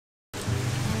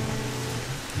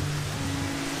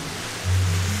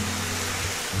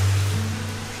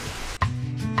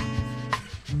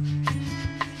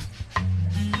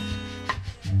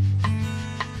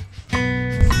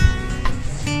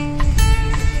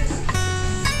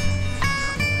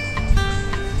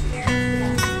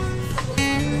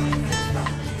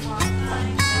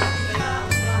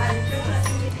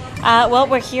Well,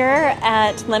 we're here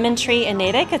at Lemon Tree in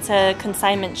Natick. It's a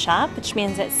consignment shop, which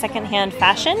means it's secondhand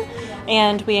fashion,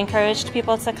 and we encouraged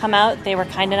people to come out. They were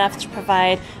kind enough to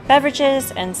provide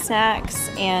beverages and snacks,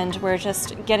 and we're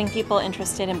just getting people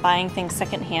interested in buying things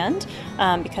secondhand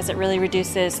because it really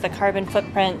reduces the carbon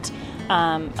footprint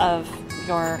of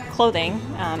your clothing.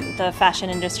 The fashion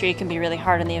industry can be really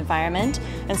hard on the environment,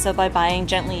 and so by buying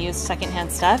gently used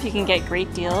secondhand stuff, you can get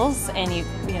great deals and you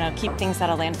keep things out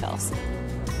of landfills.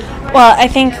 Well, I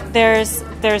think there's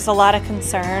a lot of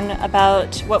concern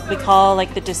about what we call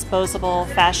like the disposable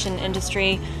fashion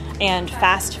industry and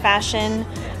fast fashion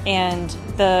and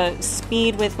the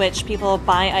speed with which people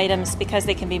buy items because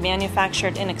they can be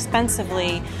manufactured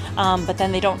inexpensively, but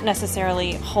then they don't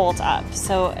necessarily hold up.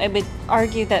 So I would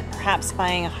argue that perhaps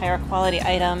buying a higher quality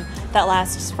item that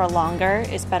lasts for longer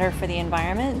is better for the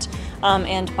environment,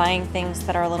 and buying things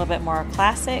that are a little bit more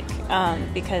classic,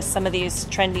 because some of these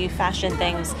trendy fashion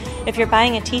things, if you're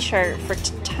buying a t-shirt for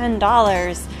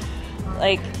 $10,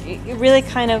 like, you really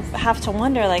kind of have to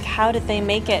wonder, like, how did they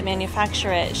make it,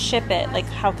 manufacture it, ship it? Like,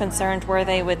 how concerned were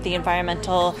they with the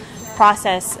environmental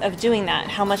process of doing that?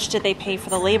 How much did they pay for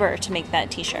the labor to make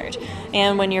that t-shirt?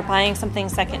 And when you're buying something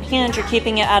secondhand, you're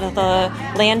keeping it out of the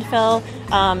landfill.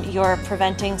 You're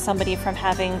preventing somebody from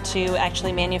having to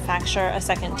actually manufacture a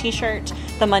second t-shirt.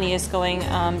 The money is going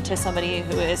to somebody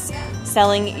who is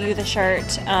selling you the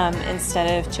shirt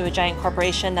instead of to a giant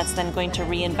corporation that's then going to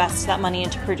reinvest that money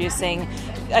into producing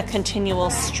a continual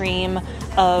stream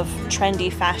of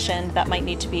trendy fashion that might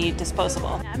need to be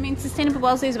disposable. I mean, Sustainable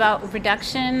Wellesley is about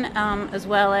reduction as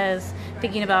well as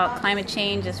thinking about climate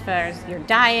change as far as your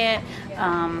diet.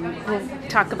 We'll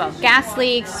talk about gas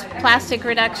leaks, plastic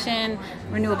reduction,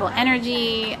 renewable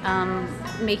energy,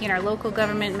 making our local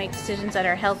government make decisions that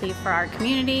are healthy for our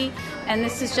community. And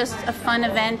this is just a fun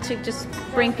event to just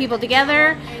bring people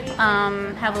together,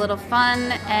 have a little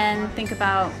fun, and think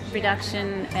about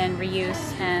reduction and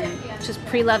reuse. And just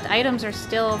pre-loved items are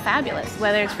still fabulous,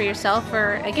 whether it's for yourself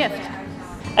or a gift.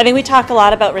 I think we talk a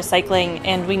lot about recycling,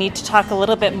 and we need to talk a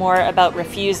little bit more about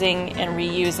refusing and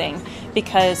reusing,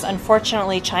 because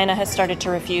unfortunately China has started to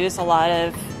refuse a lot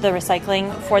of the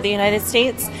recycling for the United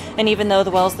States, and even though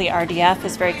the Wellesley RDF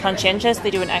is very conscientious, they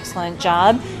do an excellent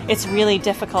job, it's really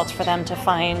difficult for them to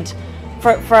find,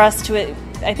 for us to,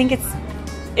 I think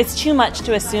it's too much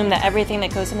to assume that everything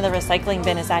that goes into the recycling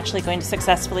bin is actually going to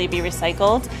successfully be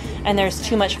recycled, and there's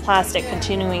too much plastic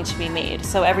continuing to be made.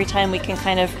 So every time we can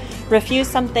kind of refuse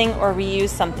something or reuse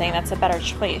something, that's a better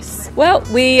choice. Well,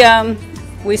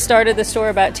 we started the store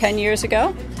about 10 years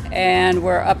ago, and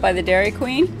we're up by the Dairy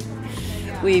Queen.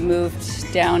 We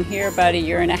moved down here about a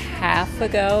year and a half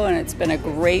ago, and it's been a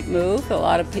great move. A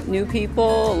lot of new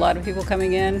people, a lot of people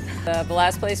coming in. The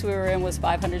last place we were in was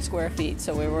 500 square feet,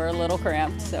 so we were a little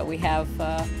cramped. So we have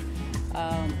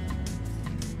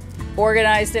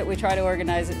organized it. We try to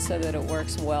organize it so that it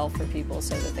works well for people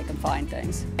so that they can find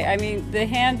things. I mean, the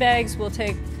handbags will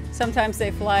take, sometimes they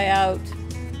fly out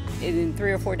in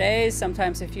 3 or 4 days,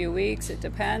 sometimes a few weeks, it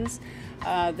depends.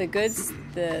 The goods,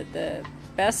 the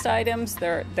best items,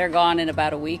 they're gone in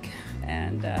about a week,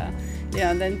 and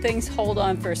then things hold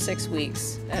on for 6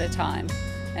 weeks at a time,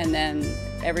 and then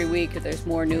every week there's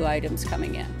more new items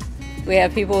coming in. We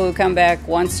have people who come back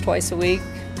once, twice a week,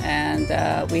 and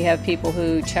we have people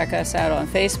who check us out on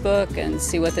Facebook and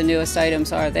see what the newest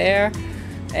items are there,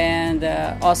 and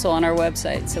also on our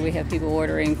website. So we have people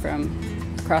ordering from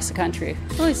across the country,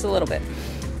 at least a little bit.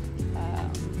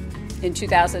 In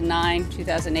 2009,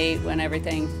 2008, when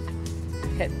everything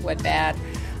went bad,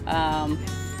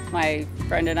 my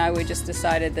friend and I, we just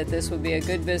decided that this would be a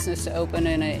good business to open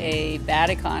in a bad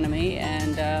economy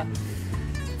and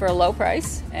for a low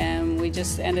price, and we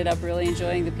just ended up really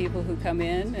enjoying the people who come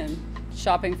in and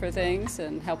shopping for things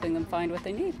and helping them find what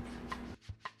they need.